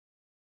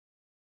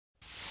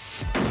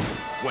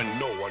When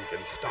no one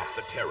can stop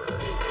the terror.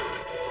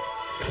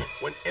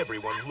 When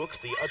everyone looks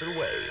the other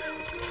way.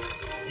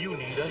 You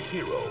need a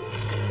hero.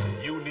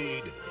 You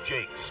need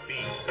Jake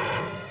Speed.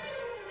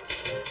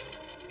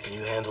 Can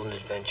you handle an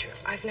adventure?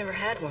 I've never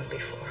had one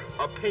before.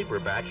 A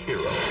paperback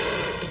hero.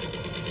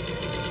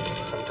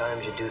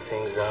 Sometimes you do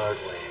things the hard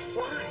way.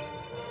 Why?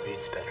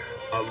 Reads better.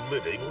 A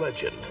living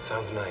legend.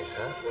 Sounds nice,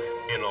 huh?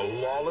 In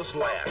a lawless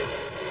land,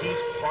 he's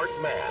part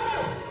man.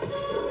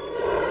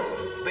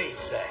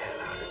 Beats the hell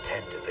out of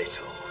 10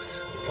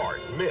 DeVitos.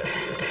 Part myth.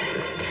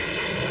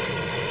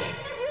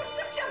 If you're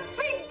such a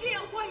big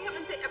deal, why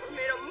haven't they ever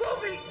made a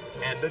movie?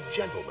 And a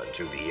gentleman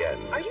to the end.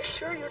 Are you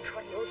sure you're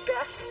trying your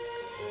best?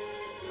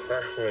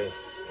 Perfect.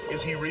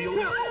 Is he real?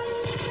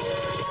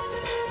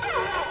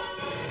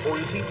 Or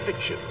is he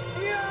fiction?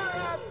 You're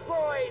a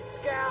Boy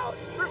Scout.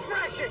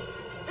 Refreshing,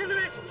 isn't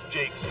it?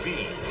 Jake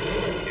Speed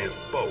is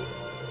both.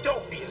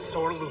 Don't be a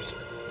sore loser.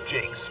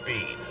 Jake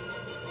Speed.